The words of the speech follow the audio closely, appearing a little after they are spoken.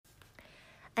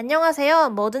안녕하세요.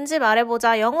 뭐든지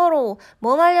말해보자 영어로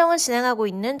뭐말령을 진행하고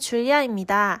있는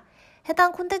줄리아입니다.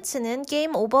 해당 콘텐츠는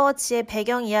게임 오버워치의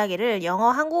배경 이야기를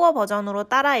영어 한국어 버전으로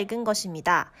따라 읽은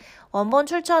것입니다. 원본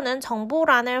출처는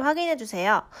정보란을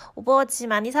확인해주세요. 오버워치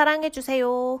많이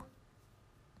사랑해주세요.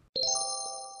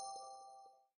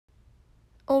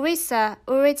 Orisa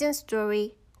Origin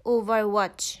Story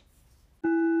Overwatch.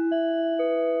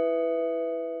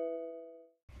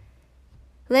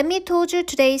 Let me told you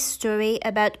today's story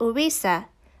about Orisa,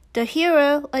 the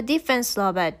hero, a defense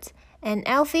robot, and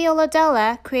Alfie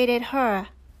Oladella created her.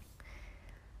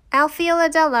 Alfie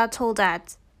Oladella told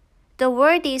that the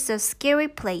world is a scary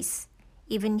place,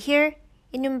 even here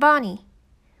in Umbani.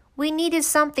 We needed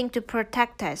something to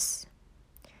protect us.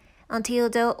 Until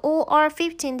the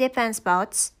OR-15 defense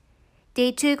bots,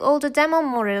 they took all the demo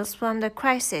models from the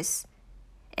crisis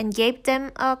and gave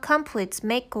them a complete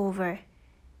makeover.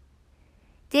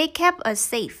 They kept us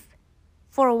safe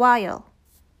for a while.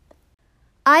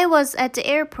 I was at the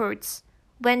airport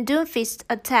when Doomfist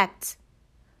attacked.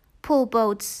 Poor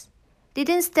boats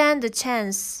didn't stand a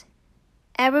chance.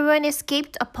 Everyone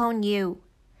escaped upon you.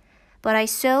 But I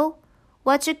saw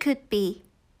what you could be.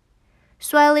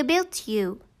 So I rebuilt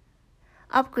you,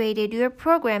 upgraded your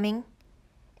programming,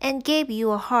 and gave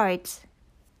you a heart.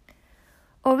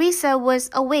 Orisa was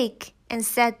awake and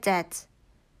said that.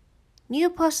 New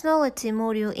personality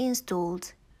module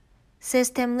installed.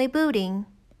 System rebooting.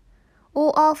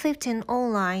 OR-15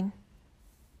 online.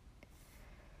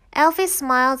 Alfie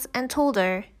smiled and told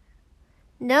her,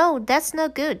 "No, that's no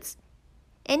good.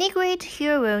 Any great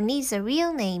hero needs a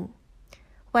real name.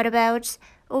 What about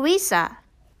Orisa?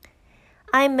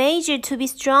 I made you to be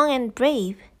strong and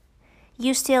brave.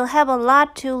 You still have a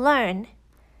lot to learn.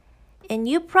 And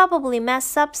you probably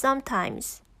mess up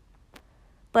sometimes.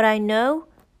 But I know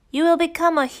you will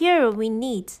become a hero we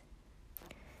need.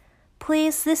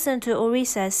 Please listen to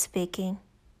Orisa speaking.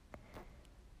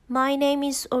 My name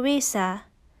is Orisa.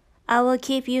 I will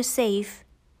keep you safe.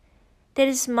 That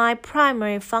is my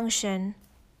primary function."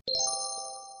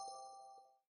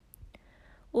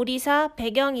 오리사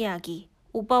배경 이야기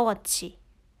오버워치.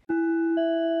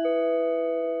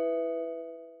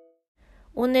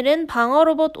 오늘은 방어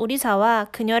로봇 오리사와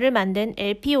그녀를 만든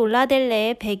LP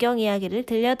올라델레의 배경 이야기를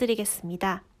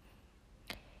들려드리겠습니다.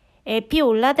 LP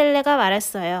올라델레가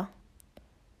말했어요.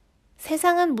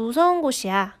 세상은 무서운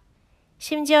곳이야.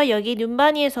 심지어 여기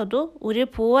눈바니에서도 우릴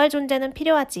보호할 존재는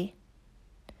필요하지.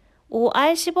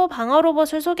 OR-15 방어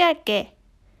로봇을 소개할게.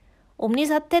 옴니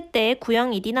사태 때의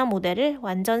구형 이디나 모델을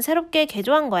완전 새롭게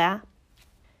개조한 거야.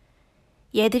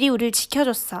 얘들이 우릴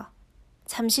지켜줬어.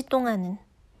 잠시 동안은.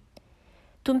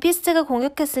 둠피스트가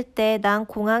공격했을 때 난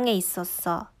공항에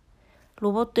있었어.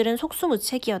 로봇들은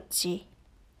속수무책이었지.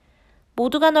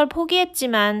 모두가 널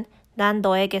포기했지만 난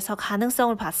너에게서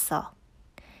가능성을 봤어.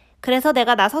 그래서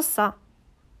내가 나섰어.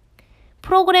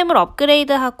 프로그램을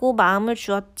업그레이드하고 마음을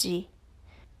주었지.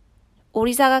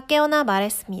 오리사가 깨어나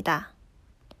말했습니다.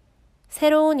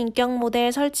 새로운 인격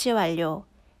모델 설치 완료.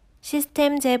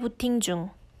 시스템 재부팅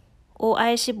중.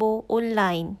 OR-15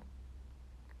 온라인.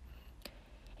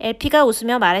 LP가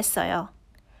웃으며 말했어요.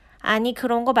 아니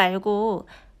그런 거 말고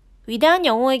위대한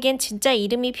영웅에겐 진짜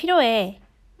이름이 필요해.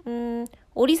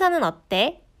 오리사는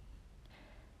어때?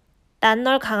 난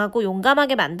널 강하고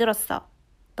용감하게 만들었어.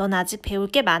 넌 아직 배울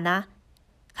게 많아.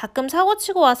 가끔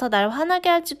사고치고 와서 날 화나게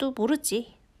할지도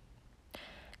모르지.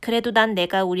 그래도 난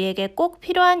내가 우리에게 꼭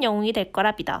필요한 영웅이 될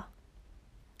거라 믿어.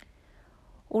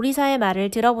 오리사의 말을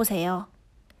들어보세요.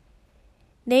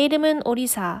 내 이름은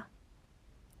오리사.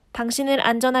 당신을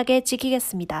안전하게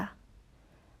지키겠습니다.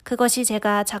 그것이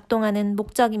제가 작동하는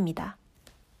목적입니다.